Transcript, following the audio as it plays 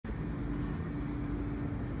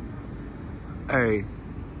Hey,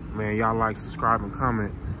 man, y'all like, subscribe, and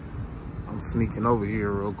comment. I'm sneaking over here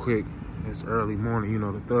real quick. It's early morning, you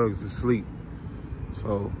know, the thugs asleep.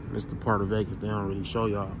 So, it's the part of Vegas they don't really show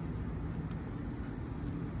y'all.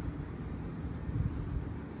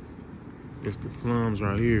 It's the slums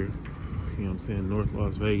right here. You know what I'm saying? North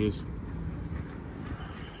Las Vegas.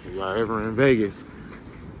 If y'all ever in Vegas,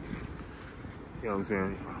 you know what I'm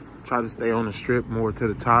saying? Try to stay on the strip more to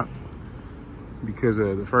the top. Because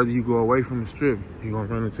the further you go away from the strip, you're gonna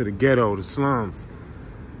run into the ghetto, the slums.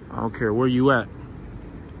 I don't care where you at.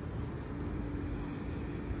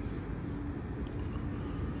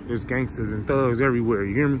 There's gangsters and thugs everywhere,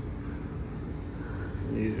 you hear me?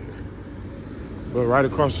 Yeah. But right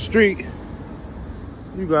across the street,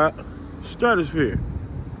 you got Stratosphere.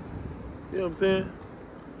 You know what I'm saying?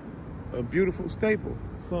 A beautiful staple,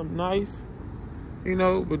 something nice, you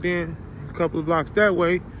know, but then a couple of blocks that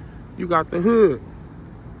way, you got the hood.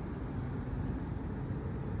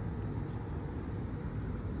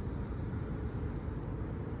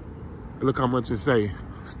 Look how much it say.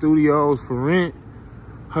 Studios for rent,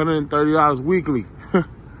 $130 weekly. You know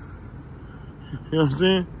what I'm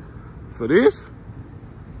saying? For this,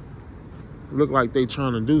 look like they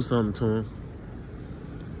trying to do something to him.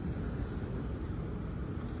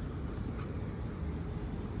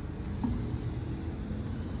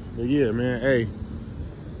 But yeah, man, hey.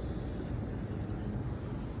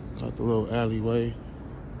 Got the little alleyway.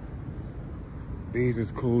 These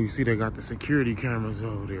is cool. You see they got the security cameras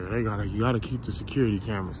over there. You gotta keep the security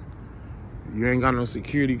cameras. If you ain't got no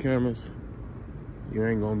security cameras, you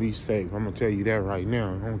ain't gonna be safe. I'm gonna tell you that right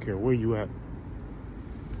now. I don't care where you at.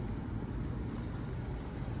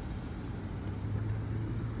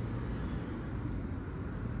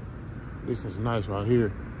 This is nice right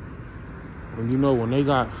here. And you know, when they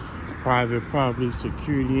got private property,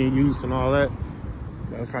 security in use and all that,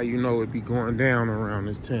 that's how you know it be going down around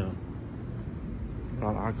this town.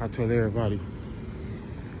 Like I tell everybody,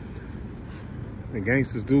 the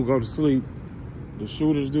gangsters do go to sleep. The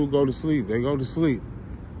shooters do go to sleep. They go to sleep.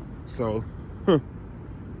 So, quick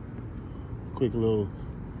little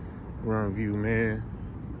run view, man.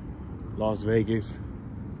 Las Vegas.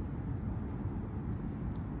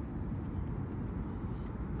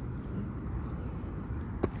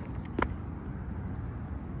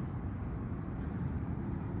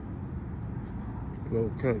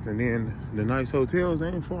 Little cuts, and then the nice hotels, they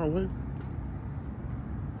ain't far away.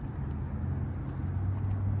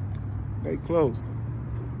 They close.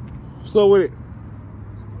 So with it.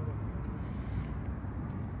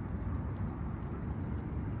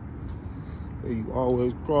 You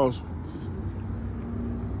always cross.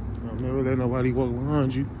 I'll never let nobody walk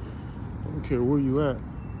behind you. I don't care where you at.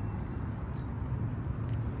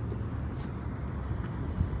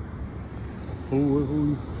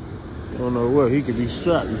 Who you don't know what, he could be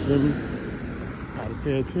strapped, you feel me? Gotta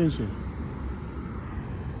pay attention.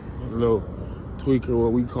 A little tweaker,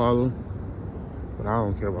 what we call him. But I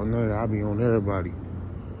don't care about none of that. I be on everybody.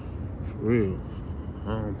 For real.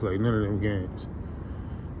 I don't play none of them games.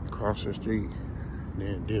 Cross the street,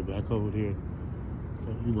 then dip back over there.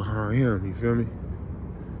 So you behind him, you feel me?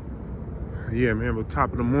 Yeah, man, but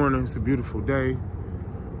top of the morning, it's a beautiful day.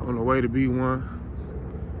 On the way to B1.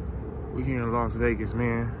 We here in Las Vegas,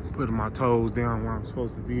 man. Putting my toes down where I'm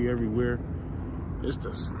supposed to be everywhere. It's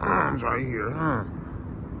the slums right here, huh?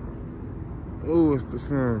 Oh, it's the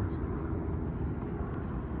slums.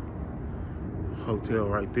 Hotel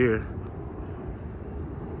right there.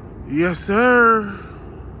 Yes, sir.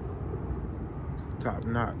 Top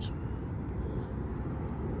notch.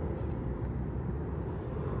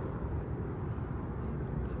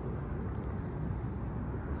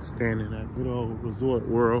 Staying in that good old resort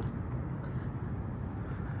world.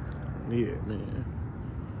 Yeah, man.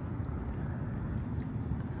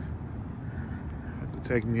 Have to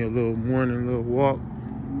take me a little morning, little walk.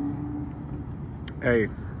 Hey,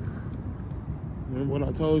 remember what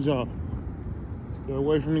I told y'all? Stay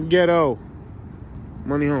away from the ghetto.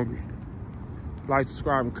 Money hungry. Like,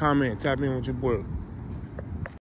 subscribe, and comment. Tap in with your boy.